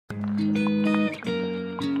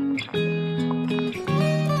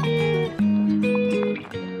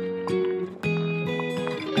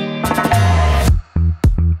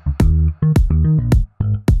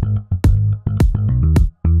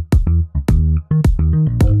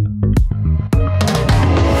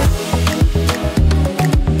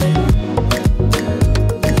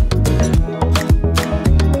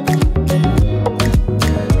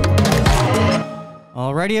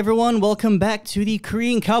Alrighty, everyone, welcome back to the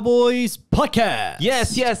Korean Cowboys podcast.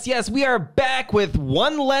 Yes. We are back with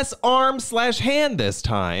one less arm/hand this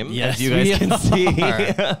time. Yes, as you guys can see.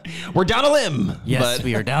 We're down a limb. Yes,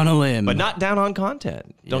 we are down a limb. But not down on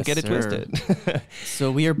content. Don't get it sir. twisted.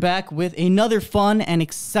 So we are back with another fun and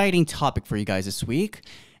exciting topic for you guys this week.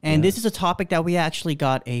 And this is a topic that we actually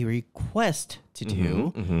got a request to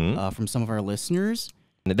do from some of our listeners.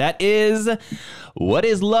 That is, what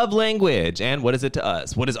is love language and what is it to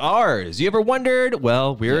us? What is ours? You ever wondered?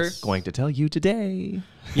 Well, we're going to tell you today.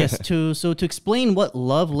 Yes, to explain what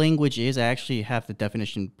love language is, I actually have the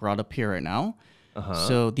definition brought up here right now.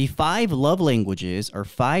 So the 5 love languages are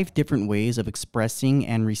 5 different ways of expressing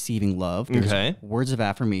and receiving love. There's words of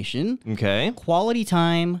affirmation, quality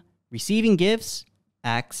time, receiving gifts,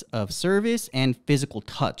 acts of service, and physical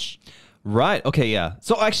touch. Right. Okay. Yeah.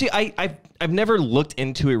 So actually, I've never looked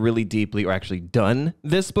into it really deeply or actually done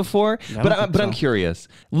this before. But I'm curious.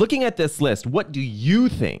 Looking at this list, what do you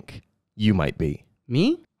think you might be?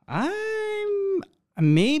 Me? I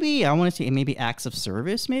want to say maybe acts of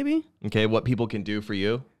service. Maybe. Okay. What people can do for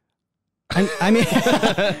you? I mean,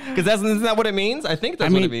 because isn't that what it means? I think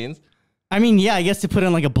that's what it means. I mean, yeah. I guess to put it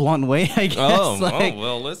in like a blunt way. I guess. Oh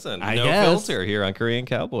well. Listen. No filter here on Korean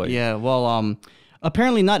Cowboy. Yeah. Well.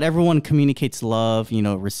 Apparently not everyone communicates love,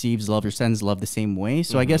 receives love or sends love the same way.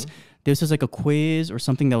 So I guess this is like a quiz or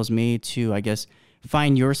something that was made to, I guess,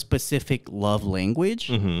 find your specific love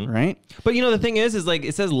language, right? But the thing is like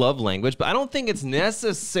it says love language, but I don't think it's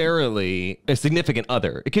necessarily a significant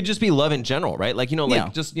other. It could just be love in general, right? Like,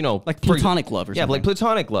 like platonic love or something. Yeah, like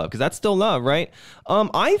platonic love, because that's still love, right?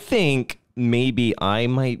 I think maybe I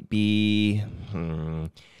might be,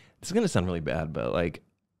 this is going to sound really bad, but like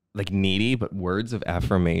needy, but words of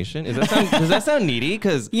affirmation. Does that sound needy?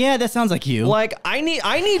 Because yeah, that sounds like you. Like I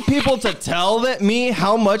need people to tell me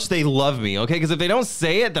how much they love me. Okay, because if they don't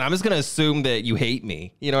say it, then I'm just gonna assume that you hate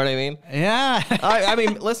me. You know what I mean? Yeah. I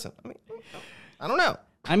mean, listen. I don't know.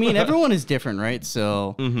 I mean, everyone is different, right?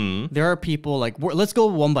 So there are people like let's go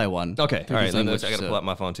one by one. Okay. All right. I gotta pull out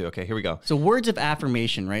my phone too. Okay, here we go. So words of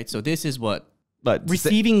affirmation, right? So this is what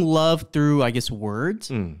receiving love through, I guess,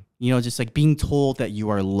 words. Just like being told that you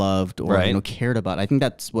are loved or cared about. I think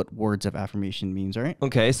that's what words of affirmation means, right?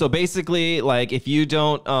 Okay, so basically, like if you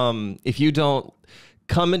don't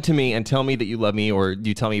come into me and tell me that you love me, or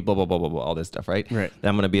you tell me blah blah blah blah blah, all this stuff, right? Right. Then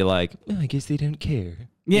I'm gonna be like, oh, I guess they don't care.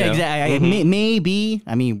 Yeah, exactly. Maybe.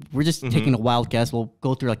 I mean, we're just taking a wild guess. We'll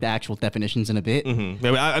go through like the actual definitions in a bit.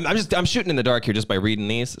 I'm shooting in the dark here just by reading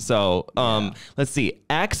these. So let's see.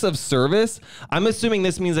 Acts of service. I'm assuming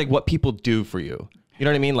this means like what people do for you. You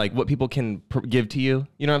know what I mean? Like what people can give to you.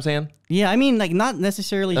 You know what I'm saying? Yeah, I mean, like not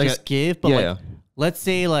necessarily like just give, but let's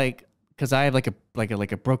say like, because I have like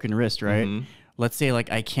a broken wrist, right? Let's say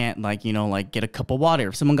like I can't like get a cup of water.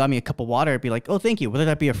 If someone got me a cup of water, I'd be like, oh, thank you. Whether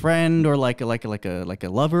that be a friend or like a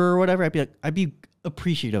lover or whatever, I'd be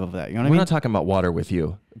appreciative of that. You know what I mean? We're not talking about water with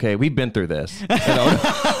you. Okay, we've been through this.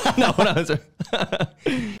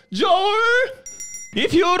 Joe,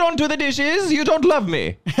 if you don't do the dishes, you don't love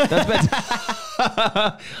me. That's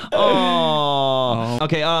better. Oh.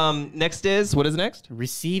 Okay. Next is, what is next?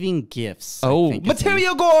 Receiving gifts. Oh,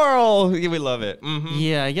 material girl. We love it.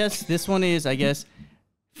 Yeah, I guess this one is,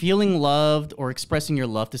 feeling loved or expressing your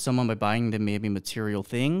love to someone by buying them maybe material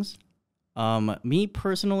things. Me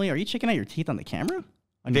personally, are you checking out your teeth on the camera?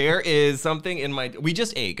 There is something in my. We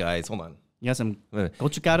just ate, guys. Hold on. You got some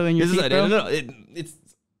gochujaro in your teeth, bro? No. It's.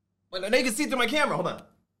 Well, now you can see through my camera. Hold on.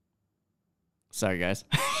 Sorry, guys.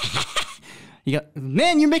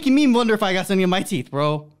 Man, you're making me wonder if I got something in my teeth,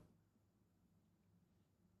 bro.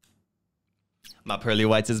 My pearly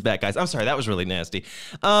whites is back, guys. I'm sorry, that was really nasty.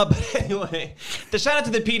 But anyway, the shout out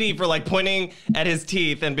to the PD for like pointing at his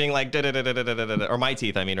teeth and being like, or my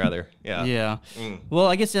teeth, I mean, rather. Yeah. Yeah. Well,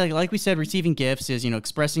 I guess like we said, receiving gifts is,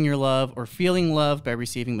 expressing your love or feeling loved by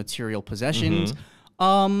receiving material possessions.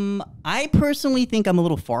 I personally think I'm a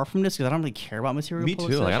little far from this because I don't really care about material possessions.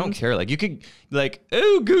 Me too. Like, I don't care. Like, you could like,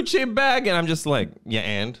 oh, Gucci bag, and I'm just like, yeah,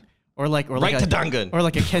 and. Or like right to Dungan. Or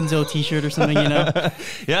like a Kenzo t-shirt or something, you know?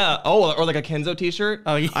 Yeah. Oh, or like a Kenzo t-shirt.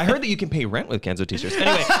 Oh, yeah. I heard that you can pay rent with Kenzo t-shirts.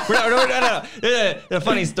 Anyway, a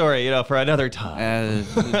funny story, for another time.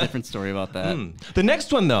 A different story about that. The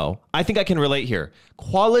next one, though, I think I can relate here.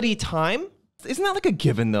 Quality time. Isn't that like a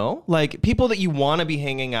given, though? Like people that you want to be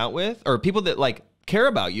hanging out with, or people that like care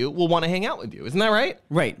about you, will want to hang out with you. Isn't that right?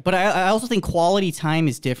 Right. But I also think quality time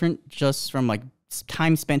is different just from like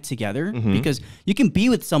time spent together, because you can be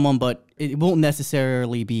with someone, but it won't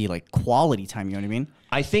necessarily be like quality time. You know what I mean?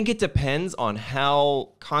 I think it depends on how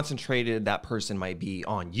concentrated that person might be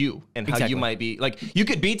on you, and how you might be. Like, you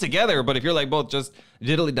could be together, but if you're like both just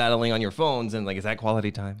diddly-daddling on your phones, and like, is that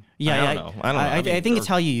quality time? Yeah, I don't know. I think it's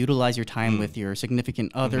how you utilize your time with your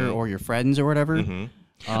significant other or your friends or whatever.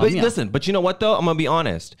 But listen, but you know what though? I'm gonna be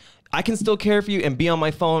honest. I can still care for you and be on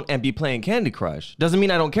my phone and be playing Candy Crush. Doesn't mean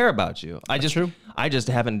I don't care about you. I just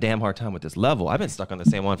having a damn hard time with this level. I've been stuck on the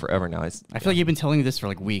same one forever now. I feel like you've been telling me this for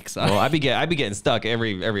like weeks. Well, I be getting stuck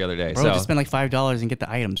every other day. Bro, just spend like $5 and get the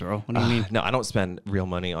items, bro. What do you mean? No, I don't spend real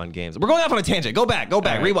money on games. We're going off on a tangent. Go back,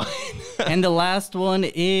 right. Rewind. And the last one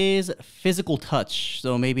is physical touch.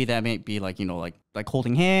 So maybe that might be like, like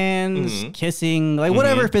holding hands, kissing, like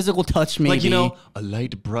whatever physical touch may be. Like, a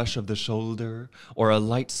light brush of the shoulder or a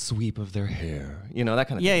light sweep of their hair. That kind of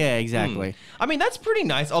thing. Yeah, exactly. I mean, that's pretty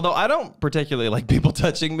nice. Although I don't particularly like people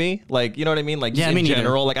touching me. Like, you know what I mean? Like, just in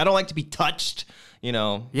general. Like, I don't like to be touched. Yeah.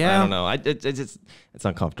 I don't know. It's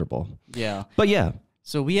uncomfortable. Yeah. But yeah.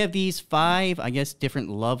 So we have these 5, I guess, different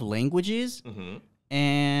love languages.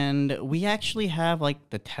 And we actually have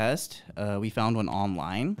like the test. We found one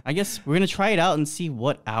online. I guess we're going to try it out and see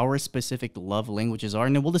what our specific love languages are.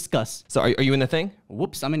 And then we'll discuss. So are you in the thing?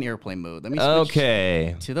 Whoops, I'm in airplane mode. Let me switch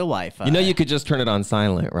to the Wi-Fi. You could just turn it on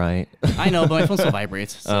silent, right? I know, but my phone still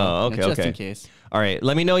vibrates. So just in case. All right,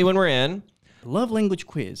 let me know when we're in. Love language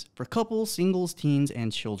quiz for couples, singles, teens,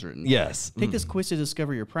 and children. Yes. Take this quiz to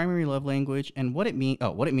discover your primary love language and what it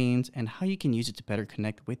means and how you can use it to better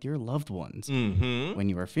connect with your loved ones. When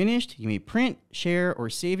you are finished, you may print, share, or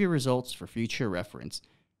save your results for future reference.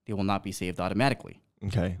 They will not be saved automatically.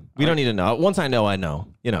 Okay. We don't need to know. Once I know, I know.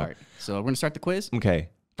 All right. So we're going to start the quiz. Okay.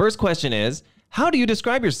 First question is, how do you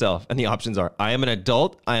describe yourself? And the options are, I am an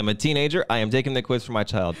adult, I am a teenager, I am taking the quiz for my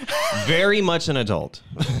child. Very much an adult.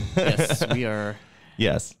 Yes, we are.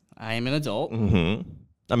 Yes. I am an adult. I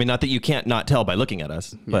mean, not that you can't not tell by looking at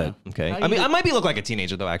us, but okay. I mean, I might look like a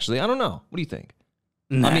teenager though, actually. I don't know. What do you think?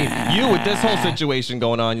 Nah. I mean, you with this whole situation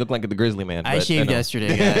going on, you look like the grizzly man. I shaved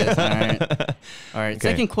yesterday, guys. All right. Okay.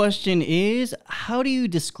 Second question is, how do you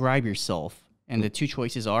describe yourself? And the 2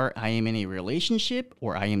 choices are, I am in a relationship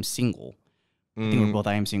or I am single. I think we're both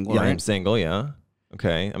I am single, yeah, right? I am single, yeah.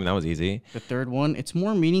 Okay, I mean, that was easy. The third one, it's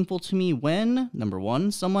more meaningful to me when, number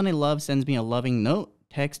 1, someone I love sends me a loving note,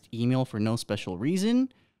 text, email for no special reason.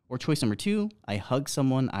 Or choice number 2, I hug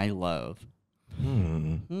someone I love.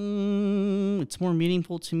 It's more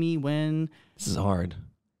meaningful to me when... This is hard.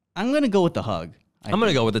 I'm going to go with the hug. I'm going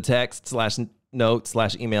to go with the text / note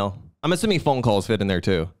 / email. I'm assuming phone calls fit in there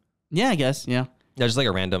too. Yeah, I guess, yeah. Yeah, just like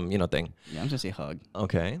a random, thing. Yeah, I'm just gonna say hug.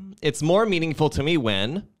 Okay. It's more meaningful to me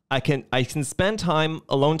when I can spend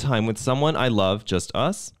alone time with someone I love, just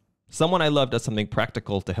us. Someone I love does something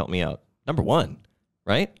practical to help me out. Number 1,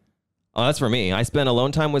 right? Oh, that's for me. I spend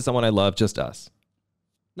alone time with someone I love, just us.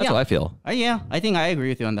 That's what I feel. Yeah, I think I agree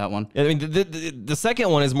with you on that one. I mean, the second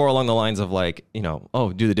one is more along the lines of like,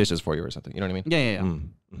 do the dishes for you or something. You know what I mean? Yeah.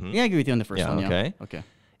 Yeah, I agree with you on the first one. Yeah. Okay.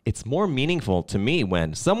 It's more meaningful to me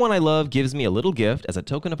when someone I love gives me a little gift as a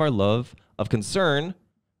token of our love, of concern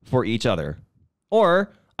for each other.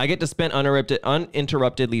 Or I get to spend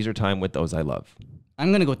uninterrupted leisure time with those I love. I'm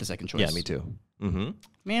going to go with the second choice. Yeah, me too.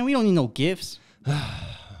 Man, we don't need no gifts.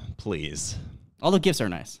 Please. All the gifts are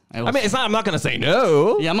nice. I'm not going to say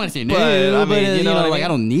no. Yeah, I'm not going to say no. But, I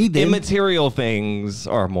don't need them. Immaterial things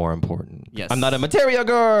are more important. Yes. I'm not a material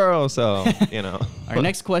girl, so, Our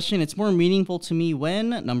next question, it's more meaningful to me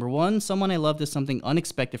when, number 1, someone I love does something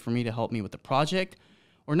unexpected for me to help me with the project.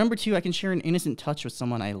 Or number 2, I can share an innocent touch with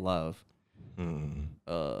someone I love.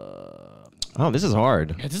 Oh, this is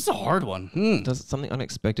hard. Yeah, this is a hard one. Does something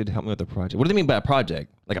unexpected to help me with the project? What do you mean by a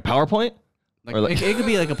project? Like a PowerPoint? It could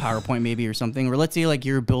be like a PowerPoint maybe or something. Or let's say like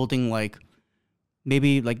you're building let's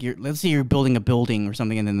say you're building a building or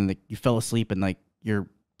something, and then you fell asleep and like your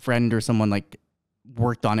friend or someone like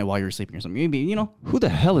worked on it while you were sleeping or something. Maybe, Who the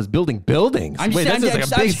hell is building buildings? That's like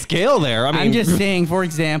a big scale there. I'm just saying, for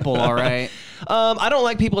example, all right? I don't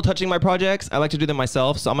like people touching my projects. I like to do them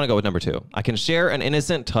myself, so I'm going to go with number 2. I can share an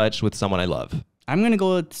innocent touch with someone I love. I'm going to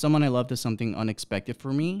go with someone I love does something unexpected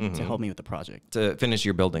for me to help me with the project. To finish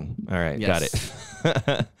your building. All right, got it.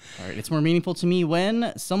 right. It's more meaningful to me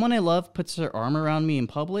when someone I love puts their arm around me in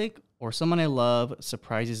public or someone I love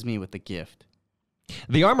surprises me with a gift.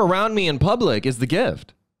 The arm around me in public is the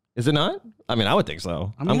gift. Is it not? I mean, I would think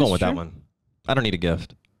so. I'm going with that one. I don't need a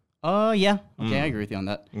gift. Yeah. Okay, I agree with you on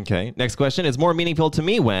that. Okay. Next question. It's more meaningful to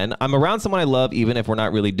me when I'm around someone I love, even if we're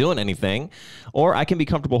not really doing anything, or I can be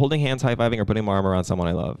comfortable holding hands, high-fiving, or putting my arm around someone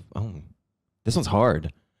I love. Oh, this one's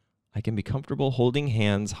hard. I can be comfortable holding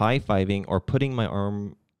hands, high-fiving, or putting my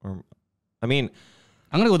arm. I mean,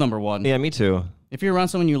 I'm going to go with number one. Yeah, me too. If you're around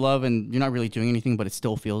someone you love and you're not really doing anything, but it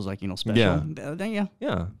still feels like, special, then yeah,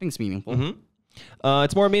 I think it's meaningful. Mm-hmm.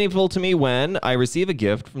 It's more meaningful to me when I receive a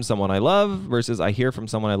gift from someone I love versus I hear from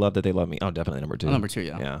someone I love that they love me. Oh, definitely number two. Number two,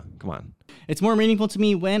 yeah. Yeah, come on. It's more meaningful to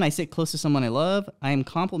me when I sit close to someone I love. I am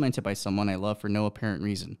complimented by someone I love for no apparent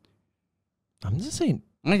reason. I'm just saying.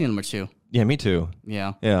 I'm going to do number two. Yeah, me too.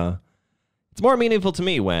 Yeah. Yeah. It's more meaningful to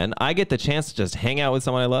me when I get the chance to just hang out with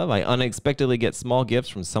someone I love. I unexpectedly get small gifts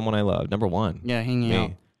from someone I love. Number one. Yeah, hanging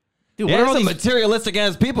out. Dude, what are all these materialistic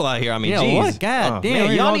ass people out here? I mean, geez. What? God damn,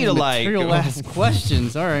 man, y'all need to material ass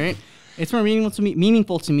questions. All right. It's more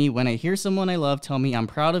meaningful to me when I hear someone I love tell me I'm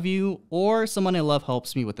proud of you, or someone I love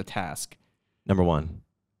helps me with the task. Number one.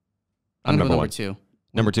 I'm number two.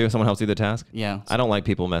 Number two, someone helps you with the task? Yeah. I don't like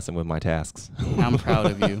people messing with my tasks. I'm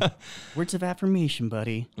proud of you. Words of affirmation,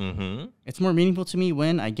 buddy. Mm-hmm. It's more meaningful to me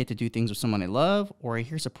when I get to do things with someone I love, or I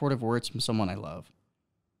hear supportive words from someone I love.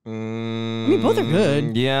 I mean, both are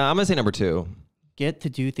good. Yeah, I'm going to say number two. Get to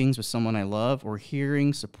do things with someone I love or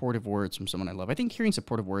hearing supportive words from someone I love. I think hearing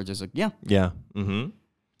supportive words is yeah. Mm-hmm.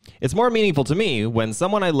 It's more meaningful to me when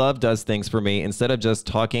someone I love does things for me instead of just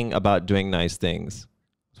talking about doing nice things.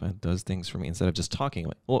 So it does things for me instead of just talking.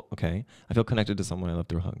 Like, well, okay. I feel connected to someone I love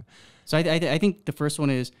through a hug. So I think the first one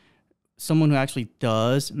is someone who actually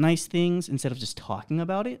does nice things instead of just talking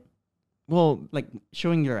about it. Well, like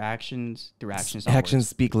showing your actions through actions. Actions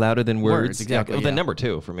speak louder than words. Exactly. Well, then number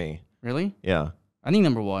two for me. Really? Yeah. I think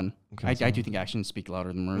number one. Okay, I do think actions speak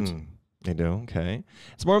louder than words. They do? Okay.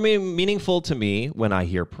 It's more meaningful to me when I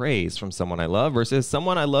hear praise from someone I love versus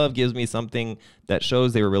someone I love gives me something that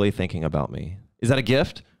shows they were really thinking about me. Is that a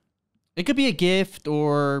gift? It could be a gift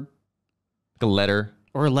or... Like a letter.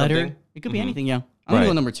 Or a letter. Something? It could be anything, yeah. I'm going to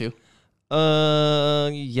go number two.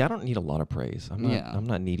 Yeah, I don't need a lot of praise. I'm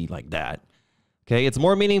not needy like that. Okay, it's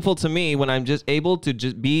more meaningful to me when I'm just able to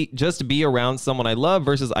just be around someone I love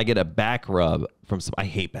versus I get a back rub from I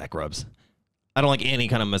hate back rubs. I don't like any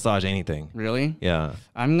kind of massage, anything. Really? Yeah.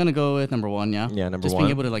 I'm gonna go with number one. Yeah. Yeah, number one. Just being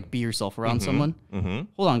able to like be yourself around someone.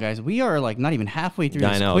 Hold on, guys. We are like not even halfway through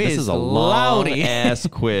this know. quiz. This is a long ass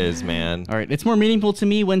quiz, man. All right. It's more meaningful to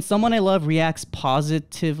me when someone I love reacts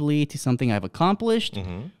positively to something I've accomplished,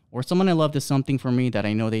 or someone I love does something for me that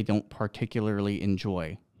I know they don't particularly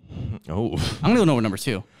enjoy. Oh. I'm gonna go with number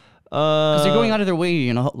two. Because they're going out of their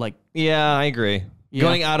way, like. Yeah, I agree. Yeah.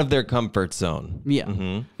 Going out of their comfort zone.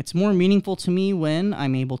 Yeah. It's more meaningful to me when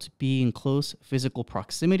I'm able to be in close physical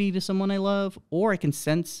proximity to someone I love, or I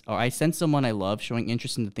sense someone I love showing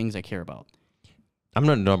interest in the things I care about. I'm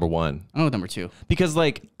not number one. I'm with number two. Because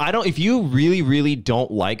if you really, really don't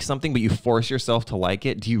like something, but you force yourself to like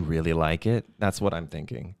it, do you really like it? That's what I'm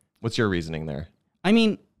thinking. What's your reasoning there? I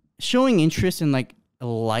mean, showing interest in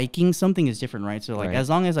liking something is different, right? So as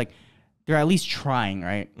long as they're at least trying,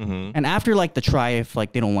 right? And after the try, if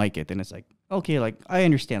they don't like it, then it's okay, I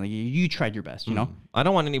understand. You tried your best, you know? I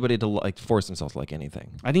don't want anybody to force themselves to like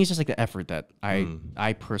anything. I think it's just the effort that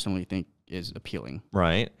I personally think is appealing.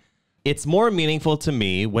 Right. It's more meaningful to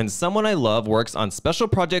me when someone I love works on special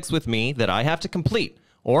projects with me that I have to complete,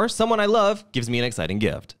 or someone I love gives me an exciting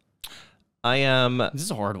gift. This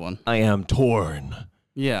is a hard one. I am torn.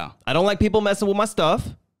 Yeah. I don't like people messing with my stuff,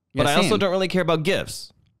 but I also don't really care about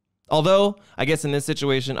gifts. Although, I guess in this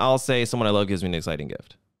situation, I'll say someone I love gives me an exciting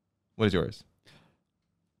gift. What is yours?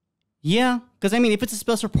 Yeah, because if it's a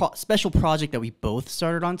special project that we both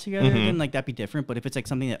started on together, then that'd be different. But if it's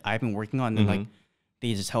something that I've been working on, then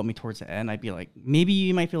they just help me towards the end, I'd be maybe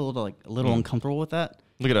you might feel a little uncomfortable with that.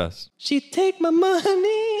 Look at us. She take my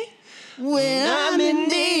money when I'm in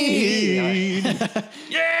need.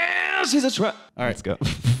 Yeah, she's a trap. All right, let's go.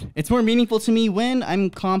 It's more meaningful to me when I'm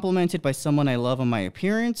complimented by someone I love on my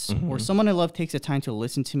appearance, or someone I love takes the time to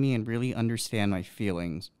listen to me and really understand my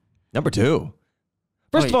feelings. Number two.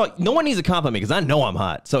 First of all, no one needs a compliment because I know I'm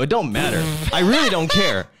hot, so it don't matter. I really don't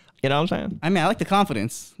care. You know what I'm saying? I like the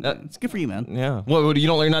confidence. It's good for you, man. Yeah. Well, you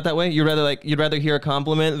don't learn that way. You'd rather hear a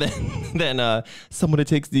compliment than someone that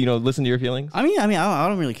takes listen to your feelings. I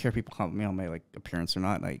don't really care if people compliment me on my appearance or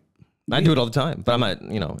not. I do it all the time, but I'm not,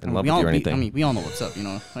 in love with you or anything. We all know what's up,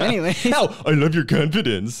 Anyway. I love your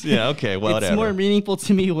confidence. Yeah, okay, well, It's more meaningful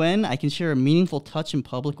to me when I can share a meaningful touch in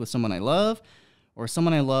public with someone I love, or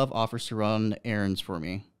someone I love offers to run errands for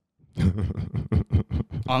me.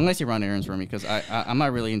 I'm gonna say run errands for me because I'm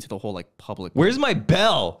not really into the whole like public. Where's my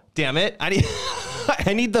bell? Damn it! I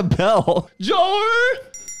need the bell. Jar.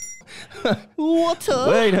 What up?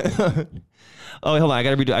 Wait. Oh, hold on. I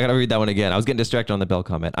gotta read that one again. I was getting distracted on the bell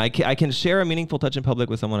comment. I can share a meaningful touch in public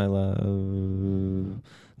with someone I love.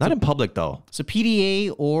 Not in public though. So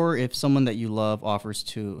PDA, or if someone that you love offers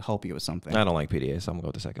to help you with something. I don't like PDA, so I'm gonna go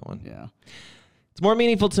with the second one. Yeah. It's more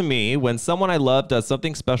meaningful to me when someone I love does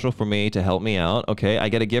something special for me to help me out. Okay, I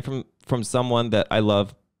get a gift from someone that I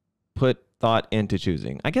love, put thought into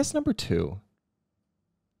choosing. I guess number 2. You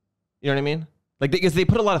know what I mean? Like, because they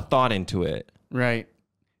put a lot of thought into it. Right.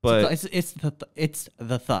 But so it's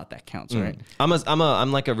the thought that counts, right?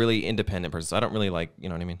 I'm like a really independent person, so I don't really like, you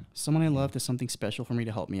know what I mean? Someone I love does something special for me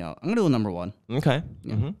to help me out. I'm gonna go with number 1. Okay.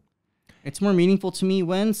 Yeah. Mm-hmm. It's more meaningful to me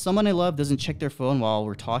when someone I love doesn't check their phone while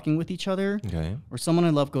we're talking with each other. Okay. Or someone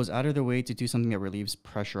I love goes out of their way to do something that relieves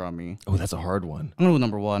pressure on me. Oh, that's a hard one. I'm gonna go with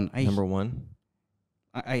number 1. Number 1?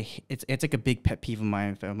 It's like a big pet peeve of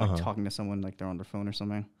mine if I'm like talking to someone like they're on their phone or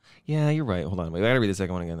something. Yeah, you're right. Hold on. Wait, I gotta read the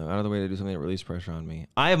second one again though. Out of the way to do something that relieves pressure on me.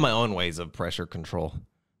 I have my own ways of pressure control.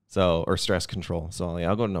 Or stress control. So yeah,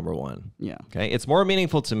 I'll go to number 1. Yeah. Okay. It's more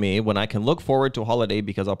meaningful to me when I can look forward to a holiday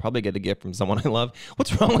because I'll probably get a gift from someone I love.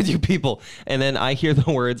 What's wrong with you people? And then I hear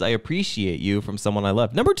the words, I appreciate you from someone I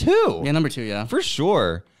love. Number 2. Yeah, number 2, yeah. For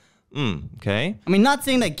sure. Okay. I mean, not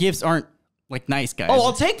saying that gifts aren't like nice, guys. Oh,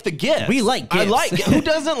 I'll take the gift. We like gifts. Who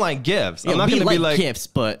doesn't like gifts? Yeah, I'm not going to be like gifts,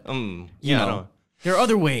 but you know, there are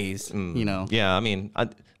other ways, Yeah, I mean,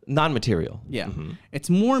 non-material. Yeah. Mm-hmm. It's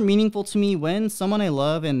more meaningful to me when someone I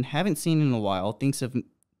love and haven't seen in a while thinks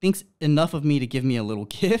enough of me to give me a little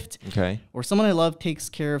gift. Okay. Or someone I love takes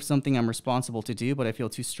care of something I'm responsible to do, but I feel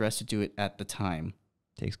too stressed to do it at the time.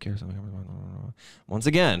 Takes care of something. Once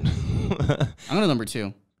again. I'm going to number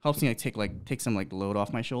 2. Helps me take some like load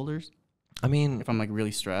off my shoulders. I mean, if I'm like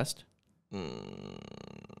really stressed.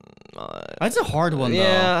 That's a hard one,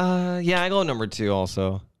 though. Yeah, I go number 2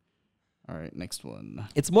 also. All right, next one.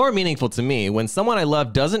 It's more meaningful to me when someone I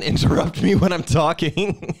love doesn't interrupt me when I'm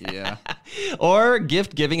talking. Yeah. Or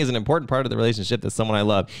gift giving is an important part of the relationship to someone I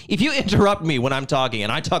love. If you interrupt me when I'm talking,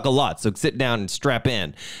 and I talk a lot, so sit down and strap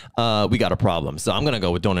in, we got a problem. So I'm going to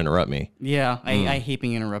go with don't interrupt me. Yeah, I hate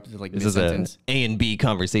being interrupted like this mid-sentence. Is an A and B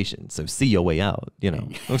conversation, so see your way out,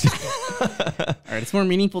 All right, it's more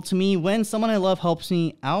meaningful to me when someone I love helps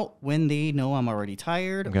me out when they know I'm already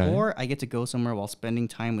tired, or I get to go somewhere while spending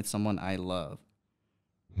time with someone I love.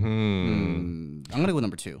 I'm gonna go with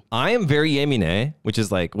number 2. I am very yemine, which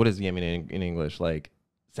is like, what is yemine in English? Like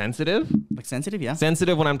sensitive? Like sensitive, yeah.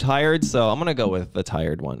 Sensitive when I'm tired, so I'm gonna go with the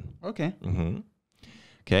tired one. Okay.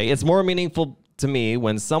 Okay, it's more meaningful to me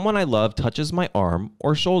when someone I love touches my arm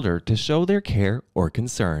or shoulder to show their care or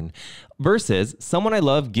concern, versus someone I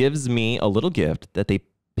love gives me a little gift that they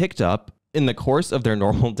picked up in the course of their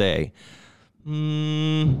normal day.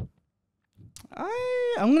 I'm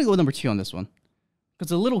gonna go with number 2 on this one.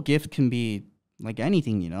 Because a little gift can be like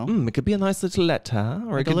anything, It could be a nice little letter,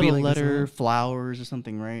 or like it could a little be like letter, flowers, or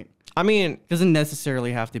something, right? I mean, it doesn't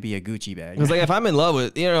necessarily have to be a Gucci bag. Because like if I'm in love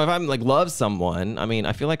with, if I'm like love someone, I mean,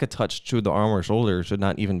 I feel like a touch to the arm or shoulder should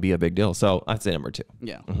not even be a big deal. So I'd say number 2.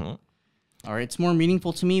 Yeah. All right. It's more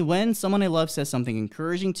meaningful to me when someone I love says something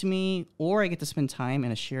encouraging to me, or I get to spend time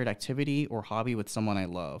in a shared activity or hobby with someone I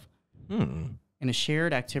love. In a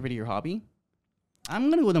shared activity or hobby, I'm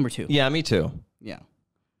gonna go with number 2. Yeah, me too. Yeah.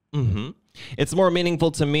 It's more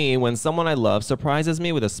meaningful to me when someone I love surprises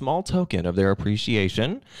me with a small token of their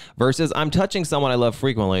appreciation, versus I'm touching someone I love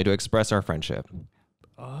frequently to express our friendship.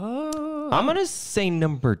 I'm gonna say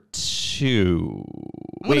number 2.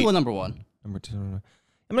 I'm gonna go with number 1. Number 2. I'm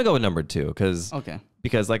gonna go with number 2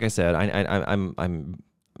 because like I said, I'm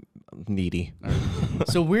needy. Right.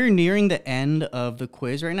 So we're nearing the end of the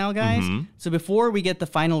quiz right now, guys. So before we get the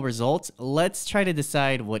final results, let's try to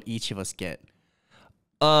decide what each of us get.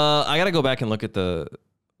 I gotta go back and look at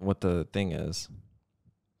what the thing is.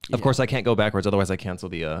 Of course, I can't go backwards, otherwise I cancel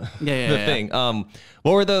the thing.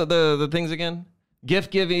 What were the things again?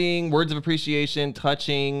 Gift giving, words of appreciation,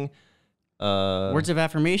 touching. Words of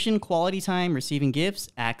affirmation, quality time, receiving gifts,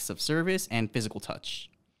 acts of service, and physical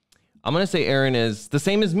touch. I'm gonna say Aaron is the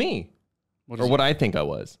same as me, or what I think I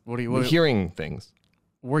was. What hearing things?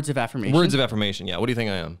 Words of affirmation. Words of affirmation. Yeah. What do you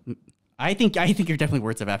think I am? I think you're definitely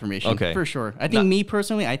words of affirmation. Okay. For sure. I think me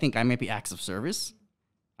personally, I think I might be acts of service.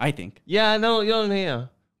 I think. Yeah, no, you don't. Yeah.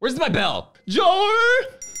 Where's my bell? Jar!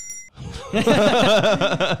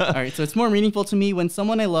 All right, so it's more meaningful to me when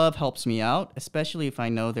someone I love helps me out, especially if I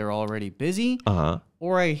know they're already busy,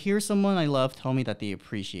 or I hear someone I love tell me that they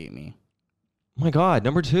appreciate me. Oh my God,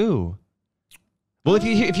 number 2. Well,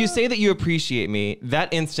 if you say that you appreciate me,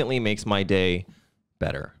 that instantly makes my day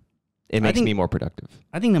better. It makes me more productive.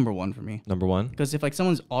 I think number 1 for me. Number 1? Because if like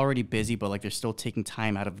someone's already busy, but like they're still taking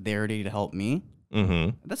time out of their day to help me,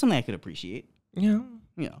 that's something I could appreciate. Yeah.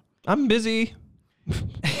 Yeah. I'm busy.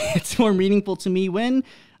 It's more meaningful to me when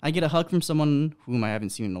I get a hug from someone whom I haven't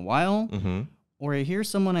seen in a while, or I hear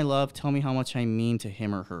someone I love tell me how much I mean to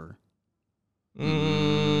him or her.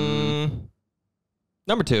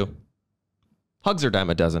 Number 2. Hugs are a dime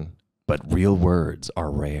a dozen, but real words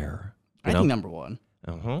are rare. I think number 1.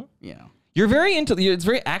 Yeah. You're very it's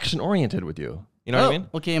very action oriented with you. You know what I mean?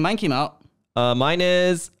 Okay, mine came out. Mine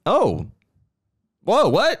is, whoa,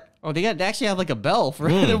 what? Oh, they actually have like a bell for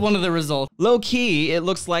one of the results. Low key, it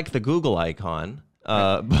looks like the Google icon.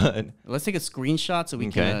 But let's take a screenshot so we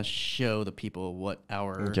can show the people what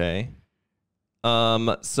our... Okay.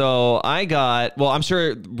 So I got, well, I'm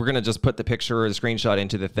sure we're going to just put the picture or the screenshot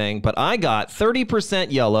into the thing, but I got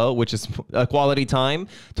 30% yellow, which is quality time,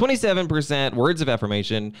 27% words of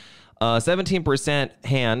affirmation, 17%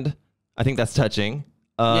 hand. I think that's touching.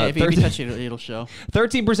 Yeah, if you touch it, it'll show.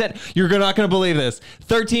 13%. You're not going to believe this.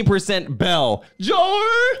 13% bell. Jar!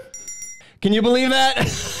 Can you believe that?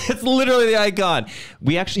 It's literally the icon.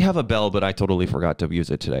 We actually have a bell, but I totally forgot to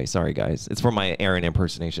use it today. Sorry, guys. It's for my Aaron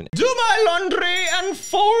impersonation. Do my laundry and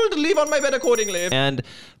fold, leave on my bed accordingly. And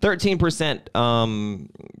 13%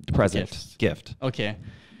 present. Gift. Okay.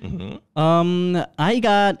 I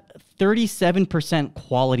got 37%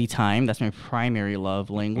 quality time. That's my primary love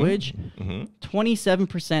language.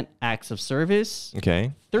 27% acts of service.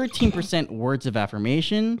 Okay. 13% words of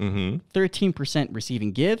affirmation. 13%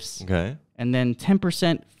 receiving gifts. Okay. And then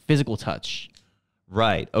 10% physical touch.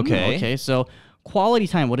 Right. Okay. Okay. So quality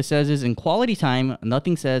time, what it says is in quality time,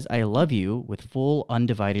 nothing says I love you with full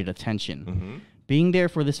undivided attention. Being there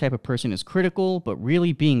for this type of person is critical, but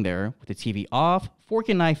really being there with the TV off, fork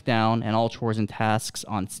and knife down, and all chores and tasks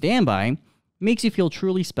on standby makes you feel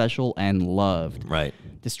truly special and loved. Right.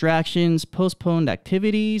 Distractions, postponed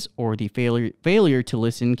activities, or the failure to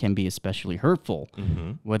listen can be especially hurtful.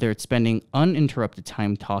 Whether it's spending uninterrupted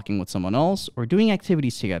time talking with someone else or doing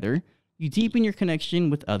activities together, you deepen your connection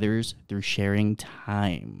with others through sharing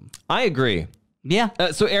time. I agree. Yeah.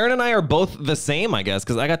 So Aaron and I are both the same, I guess,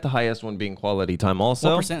 because I got the highest one being quality time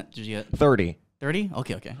also. What percent did you get? 30. 30?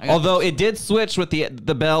 Okay. Although it did switch with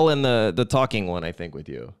the bell and the talking one, I think, with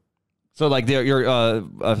you. So like your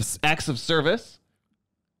acts of service.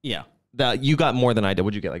 Yeah. That you got more than I did.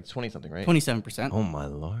 What'd you get? Like 20-something, right? 27%. Oh, my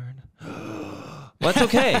Lord. Well, that's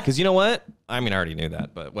okay, because you know what? I mean, I already knew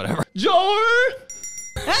that, but whatever. Jar!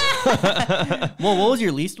 Well, what was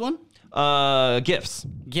your least one? Gifts.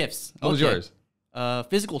 Gifts. What was yours?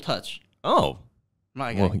 Physical touch. Oh.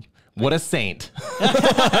 My well, what a saint.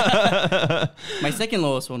 My second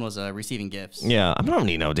lowest one was receiving gifts. Yeah, I don't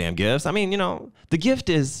need no damn gifts. I mean, the gift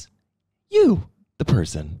is you, the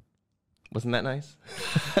person. Wasn't that nice?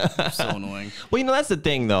 So annoying. Well, that's the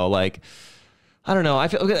thing, though. Like, I don't know. I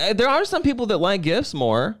feel there are some people that like gifts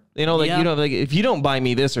more. Like if you don't buy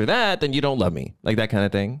me this or that, then you don't love me. Like that kind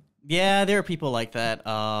of thing. Yeah, there are people like that.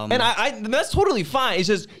 And that's totally fine. It's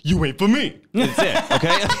just you wait for me. That's it.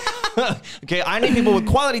 Okay. Okay. I need people with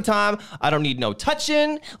quality time. I don't need no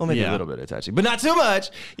touching. Well, maybe a little bit of touching, but not too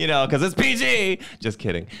much. Because it's PG. Just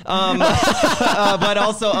kidding. But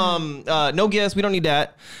also, no gifts. We don't need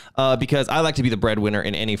that because I like to be the breadwinner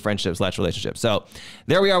in any friendship/relationship. So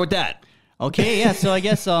there we are with that. Okay. Yeah. So I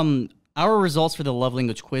guess our results for the love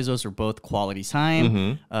language quizzes are both quality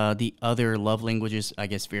time. The other love languages, I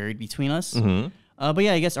guess, varied between us. But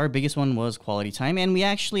yeah, I guess our biggest one was quality time. And we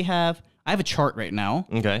actually I have a chart right now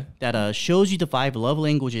that shows you the 5 love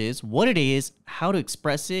languages, what it is, how to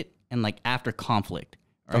express it, and like after conflict.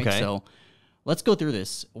 All right, so let's go through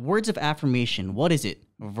this. Words of affirmation, what is it?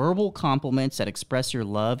 Verbal compliments that express your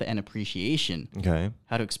love and appreciation. Okay.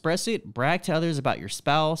 How to express it, brag to others about your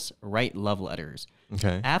spouse, write love letters.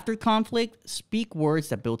 Okay. After conflict, speak words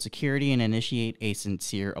that build security and initiate a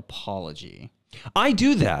sincere apology. I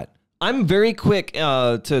do that. I'm very quick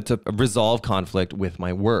to resolve conflict with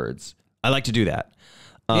my words. I like to do that.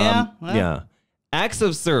 Yeah. Acts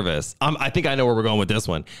of service. I think I know where we're going with this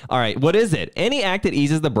one. All right. What is it? Any act that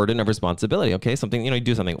eases the burden of responsibility. Okay. Something, you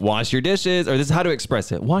do something. Wash your dishes, or this is how to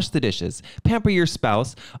express it. Wash the dishes. Pamper your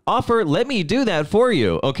spouse. Offer, let me do that for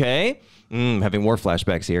you. Okay. Having more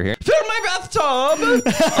flashbacks here. Fill my bathtub.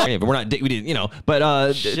 Okay, but we didn't, you know. But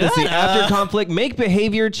let's see. After conflict, make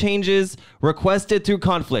behavior changes requested through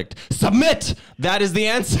conflict. Submit. That is the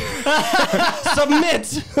answer.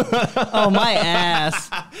 Submit. Oh, my ass.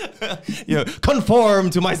 Conform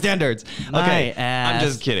to my standards. Okay, ass. I'm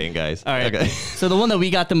just kidding, guys. All right. Okay. So the one that we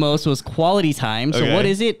got the most was quality time. So what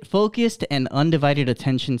is it? Focused and undivided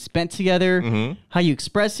attention spent together. How you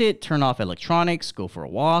express it: turn off electronics, go for a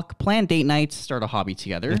walk, plan date nights, start a hobby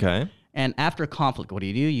together. Okay. And after conflict, what do?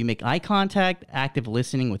 You make eye contact, active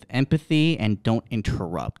listening with empathy, and don't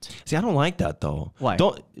interrupt. See, I don't like that though. Why?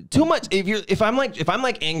 Don't too much. If I'm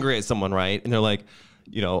like angry at someone, right, and they're like,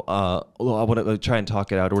 I want to try and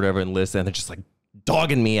talk it out or whatever, and listen, and they're just like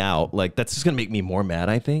dogging me out. Like that's just gonna make me more mad.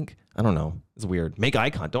 I think. I don't know. It's weird. Make eye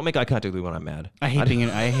contact. Don't make eye contact with me when I'm mad. I hate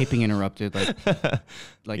being interrupted.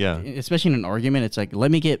 Especially in an argument. It's like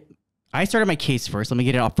I started my case first. Let me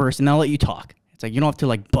get it out first, and then I'll let you talk. It's like you don't have to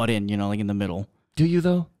like butt in, like in the middle. Do you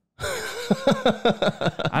though?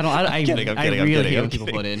 I'm kidding. I really hate when people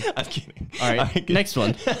butt in. I'm kidding. All right, next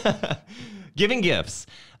one. Giving gifts.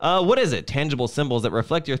 What is it? Tangible symbols that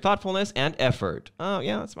reflect your thoughtfulness and effort. Oh,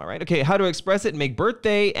 yeah, that's about right. Okay, how to express it. Make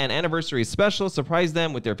birthday and anniversary special. Surprise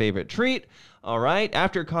them with their favorite treat. All right,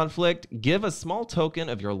 after conflict, give a small token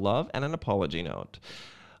of your love and an apology note.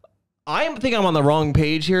 I think I'm on the wrong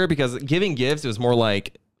page here because giving gifts is more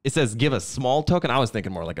like, it says give a small token. I was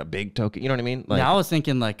thinking more like a big token. You know what I mean? Like, yeah, I was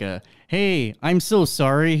thinking like hey, I'm so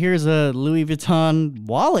sorry. Here's a Louis Vuitton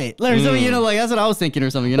wallet. Or something, like that's what I was thinking or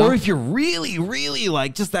something, Or if you're really, really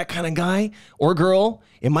like just that kind of guy or girl,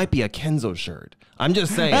 it might be a Kenzo shirt. I'm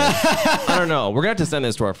just saying. I don't know. We're going to have to send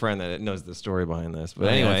this to our friend that knows the story behind this. But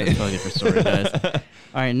anyway. That's a totally different story, guys.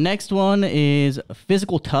 All right, next one is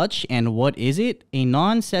physical touch. And what is it? A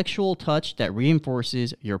non-sexual touch that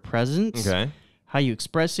reinforces your presence. Okay. How you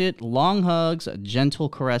express it: long hugs, gentle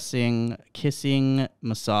caressing, kissing,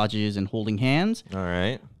 massages, and holding hands. All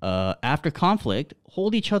right. After conflict,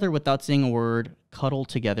 hold each other without saying a word, cuddle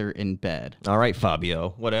together in bed. All right,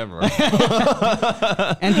 Fabio, whatever.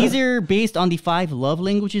 And these are based on the 5 love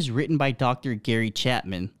languages written by Dr. Gary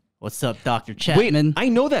Chapman. What's up, Dr. Chapman? Wait, I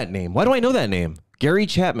know that name. Why do I know that name? Gary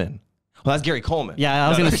Chapman. Well, that's Gary Coleman. Yeah, I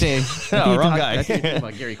was going to say. No, wrong guy. I think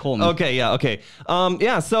about Gary Coleman. Okay, yeah, okay.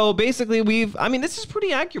 So basically this is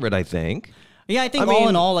pretty accurate, I think. Yeah, I think all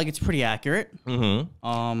in all, like, it's pretty accurate.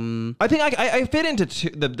 Mm-hmm. I think I fit into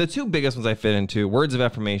the two biggest ones I fit into: words of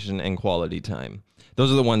affirmation and quality time.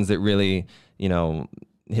 Those are the ones that really,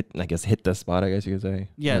 hit the spot, I guess you could say.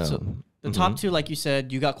 Yeah, so the top two, like you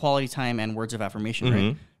said, you got quality time and words of affirmation,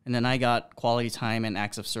 right? And then I got quality time and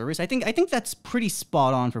acts of service. I think that's pretty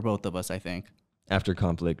spot on for both of us, I think. After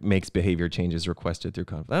conflict, makes behavior changes requested through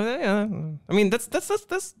conflict. Yeah. I mean, that's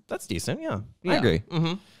decent. Yeah. I agree.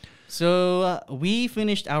 Mm-hmm. So we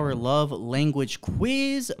finished our love language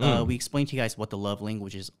quiz. We explained to you guys what the love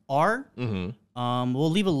languages are. We'll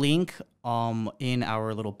leave a link in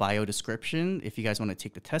our little bio description if you guys want to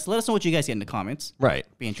take the test. Let us know what you guys get in the comments. Right.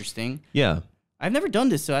 Be interesting. Yeah. I've never done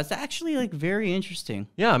this, so it's actually like very interesting.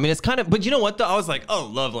 Yeah, I mean, it's kind of, but you know what though? I was like, oh,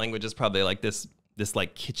 love language is probably like this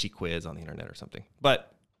like kitschy quiz on the internet or something.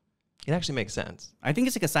 But it actually makes sense. I think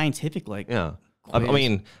it's like a scientific yeah. I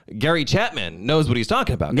mean, Gary Chapman knows what he's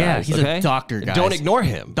talking about, guys. Yeah, he's a doctor, guys. Don't ignore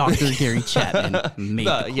him. Dr. Gary Chapman made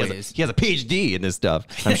the quiz. He has a PhD in this stuff,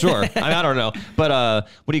 I'm sure. I don't know. But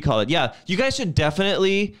what do you call it? Yeah, you guys should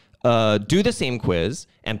definitely do the same quiz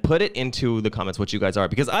and put it into the comments what you guys are,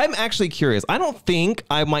 because I'm actually curious. I don't think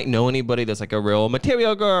I might know anybody that's like a real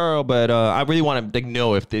material girl, but I really want to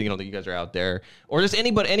know if that you guys are out there, or just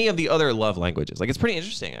any of the other love languages. Like, it's pretty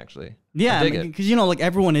interesting, actually. Yeah, because like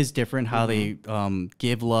everyone is different how they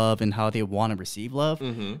give love and how they want to receive love.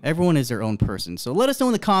 Everyone is their own person. So let us know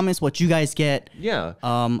in the comments what you guys get. Yeah.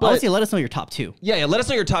 Obviously, let us know your top 2. Yeah. Let us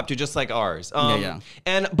know your top 2, just like ours. Yeah.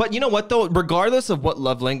 But you know what though? Regardless of what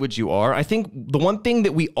love language you are, I think the one thing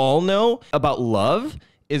that we all know about love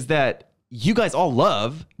is that you guys all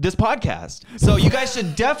love this podcast. So you guys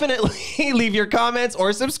should definitely leave your comments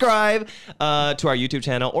or subscribe to our YouTube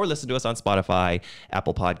channel, or listen to us on Spotify,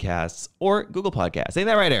 Apple Podcasts, or Google Podcasts. Ain't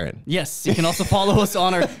that right, Aaron? Yes. You can also follow us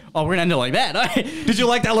on our... Oh, we're going to end it like that. All right. Did you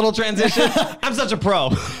like that little transition? I'm such a pro.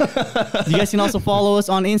 You guys can also follow us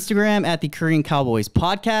on Instagram at the Korean Cowboys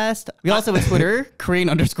Podcast. We also have a Twitter,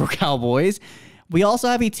 Korean_Cowboys. We also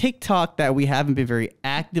have a TikTok that we haven't been very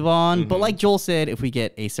active on, but like Joel said, if we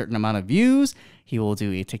get a certain amount of views, he will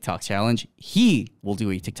do a TikTok challenge. He will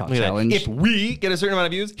do a TikTok challenge. If we get a certain amount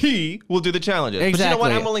of views, he will do the challenges. Exactly. But you know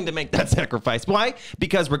what? I'm willing to make that sacrifice. Why?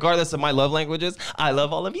 Because regardless of my love languages, I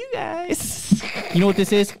love all of you guys. You know what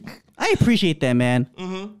this is? I appreciate that, man.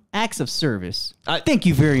 Acts of service. Thank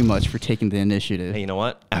you very much for taking the initiative. Hey, you know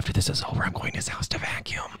what? After this is over, I'm going to his house to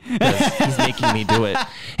vacuum. He's making me do it.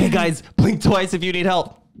 Hey, guys, blink twice if you need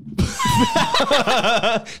help.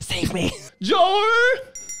 Save me. Joel!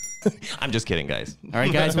 I'm just kidding, guys. All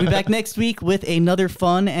right, guys. We'll be back next week with another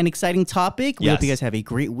fun and exciting topic. We hope you guys have a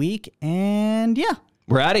great week. And yeah.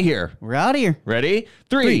 We're out of here. We're out of here. Ready?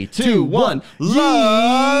 3, 2, 1.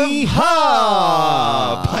 Love.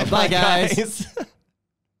 Bye, guys.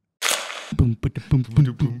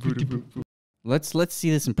 Let's see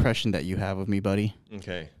this impression that you have of me, buddy.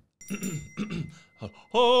 Okay.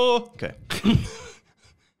 Okay.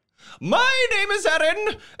 My name is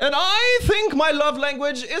Aaron, and I think my love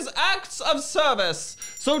language is acts of service.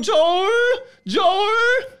 So Joel,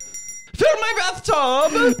 fill my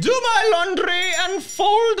bathtub, do my laundry, and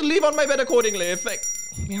leave on my bed accordingly.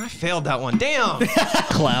 Man, I failed that one. Damn.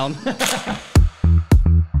 Clown.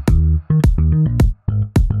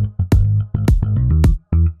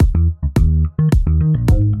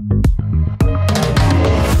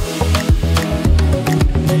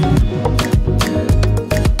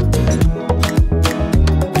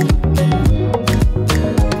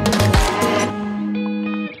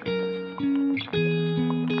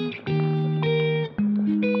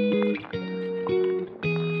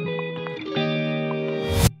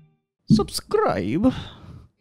 Subscribe.